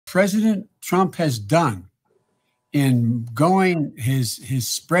President Trump has done in going his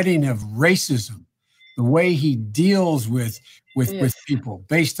spreading of racism, the way he deals with people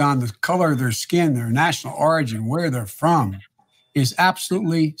based on the color of their skin, their national origin, where they're from, is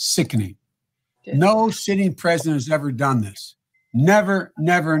absolutely sickening. Yes. No sitting president has ever done this. Never,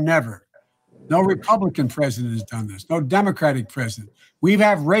 never, never. No Republican president has done this. No Democratic president. We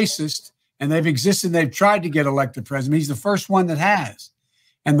have racists, and they've existed. They've tried to get elected president. He's the first one that has.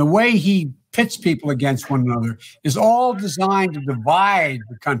 And the way he pits people against one another is all designed to divide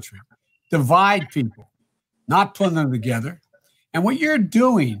the country, divide people, not put them together. And what you're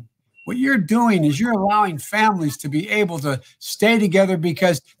doing is you're allowing families to be able to stay together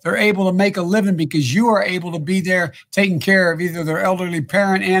because they're able to make a living, because you are able to be there taking care of either their elderly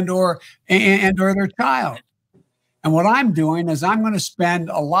parent and or their child. And what I'm doing is I'm going to spend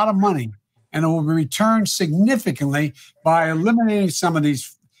a lot of money, and it will be returned significantly by eliminating some of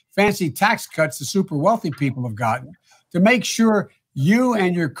these fancy tax cuts the super wealthy people have gotten, to make sure you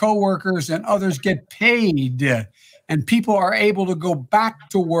and your coworkers and others get paid, and people are able to go back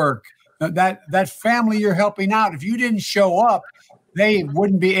to work. That family you're helping out, if you didn't show up, they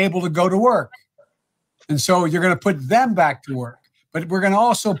wouldn't be able to go to work. And so you're going to put them back to work. But we're going to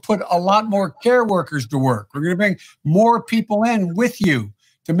also put a lot more care workers to work. We're going to bring more people in with you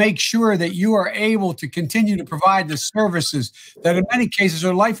to make sure that you are able to continue to provide the services that in many cases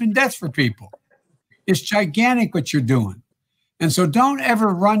are life and death for people. It's gigantic what you're doing. And so don't ever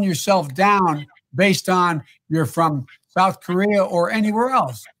run yourself down based on you're from South Korea or anywhere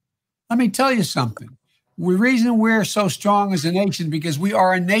else. Let me tell you something. The reason we're so strong as a nation is because we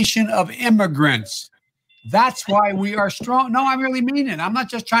are a nation of immigrants. That's why we are strong. No, I really mean it. I'm not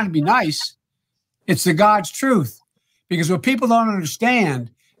just trying to be nice. It's the God's truth. Because what people don't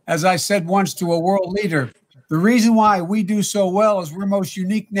understand, as I said once to a world leader, the reason why we do so well is we're the most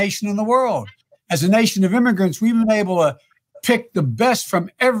unique nation in the world. As a nation of immigrants, we've been able to pick the best from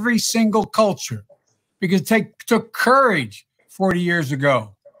every single culture, because it took courage 40 years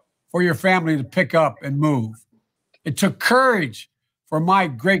ago for your family to pick up and move. It took courage for my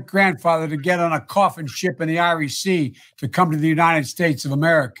great-grandfather to get on a coffin ship in the Irish Sea to come to the United States of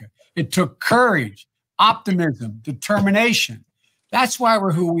America. It took courage, optimism, determination. That's why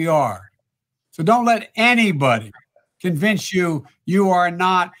we're who we are. So don't let anybody convince you you are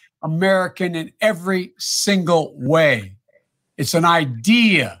not American in every single way. It's an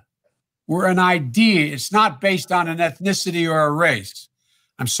idea. We're an idea. It's not based on an ethnicity or a race.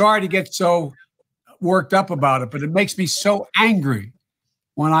 I'm sorry to get so worked up about it, but it makes me so angry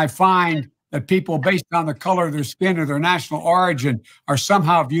when I find that people based on the color of their skin or their national origin are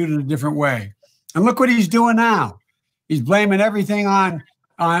somehow viewed in a different way. And look what he's doing now. He's blaming everything on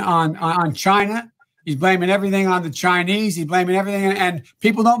China. He's blaming everything on the Chinese. He's blaming everything, and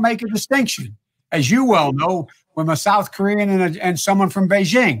people don't make a distinction. As you well know, from a South Korean and someone from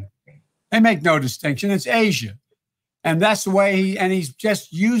Beijing, they make no distinction. It's Asia. And that's the way he's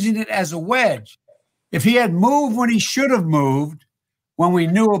just using it as a wedge. If he had moved when he should have moved, when we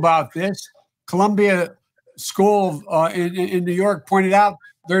knew about this, Columbia School in New York pointed out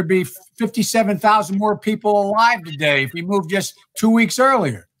there'd be 57,000 more people alive today if he moved just 2 weeks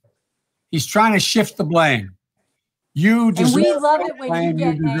earlier. He's trying to shift the blame. You deserve, and we love it when you get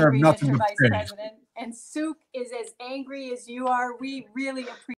angry, nothing Mr. but Vice praise. President. And Suk is as angry as you are. We really appreciate